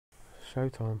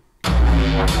Showtime.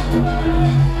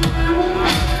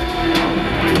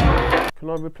 Can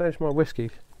I replenish my whiskey?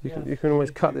 You can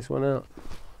always cut this one out.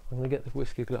 I'm going to get the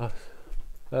whiskey glass,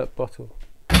 bottle.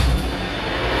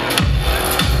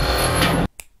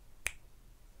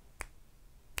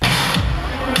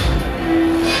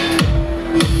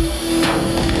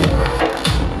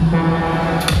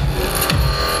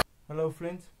 Hello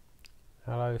Flint.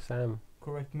 Hello Sam.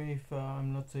 Correct me if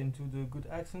I'm not into the good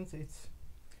accents. It's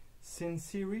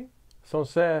Sincere.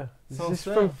 Sancerre. This is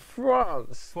from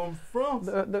France. From France.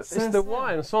 It's the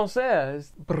wine. Sancerre.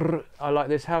 I like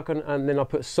this. How can? And then I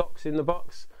put socks in the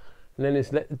box, and then it's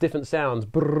different sounds.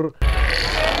 Brr.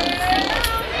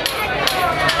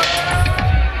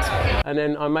 And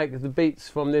then I make the beats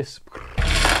from this.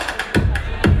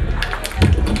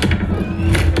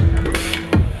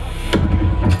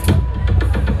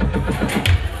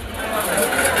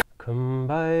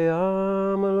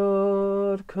 Kumbaya, my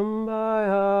lord,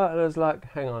 kumbaya. And I was like,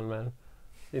 hang on, man.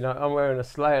 You know, I'm wearing a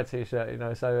Slayer t-shirt, you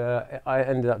know, so I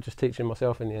ended up just teaching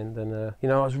myself in the end. And, you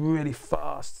know, I was really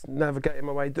fast, navigating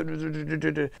my way. But it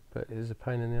was a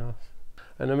pain in the ass.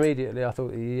 And immediately I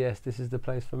thought, yes, this is the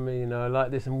place for me, you know. I like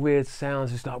this, and weird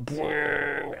sounds just like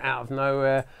out of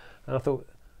nowhere. And I thought,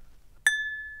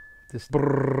 this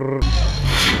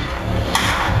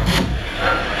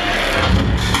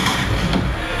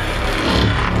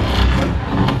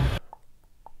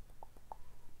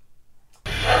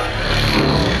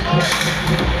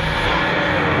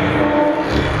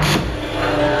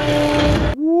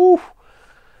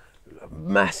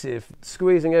massive,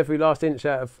 squeezing every last inch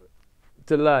out of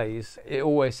delays, it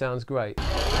always sounds great.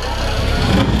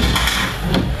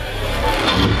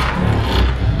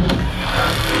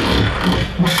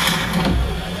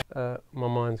 My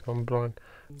mind's gone blind.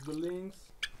 The links.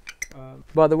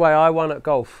 By the way, I won at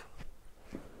golf.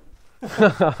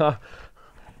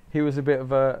 He was a bit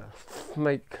of a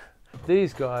fake.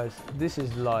 These guys, this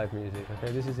is live music,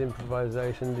 okay? This is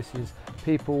improvisation, this is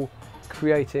people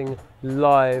creating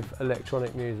live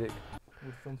electronic music.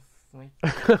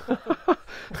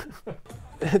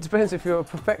 It depends if you're a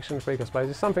perfection freak, I suppose.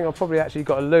 It's something I've probably actually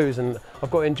got to lose, and I've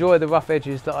got to enjoy the rough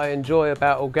edges that I enjoy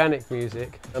about organic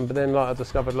music. But then, like I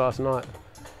discovered last night,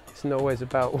 it's not always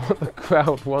about what the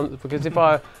crowd wants, because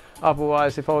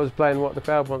otherwise if I was playing what the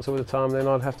crowd wants all the time, then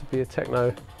I'd have to be a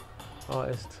techno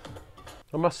artist.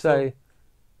 I must say,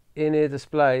 in-ear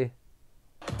display,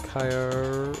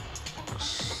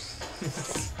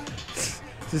 Is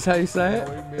this how you say it?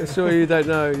 I'm sure you don't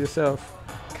know yourself.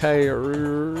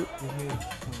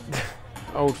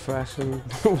 Old fashioned,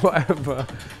 whatever.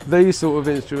 These sort of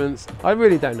instruments, I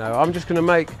really don't know. I'm just going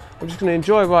to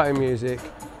enjoy writing music,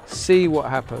 see what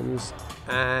happens,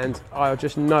 and I'll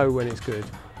just know when it's good.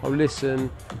 I'll listen,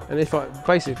 and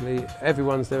basically,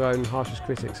 everyone's their own harshest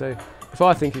critic. So if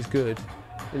I think it's good,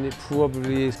 then it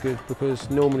probably is good, because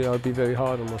normally I'd be very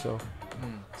hard on myself.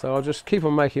 So I'll just keep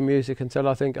on making music until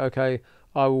I think, okay,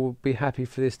 I will be happy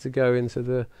for this to go into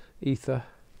the ether.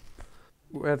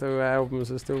 Whether albums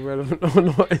are still relevant or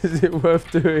not, is it worth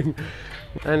doing?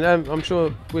 And I'm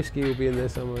sure whiskey will be in there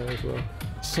somewhere as well.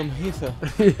 Some ether.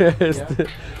 Yes, yeah.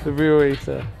 the real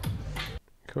ether.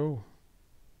 Cool.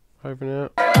 Over and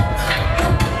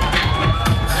out.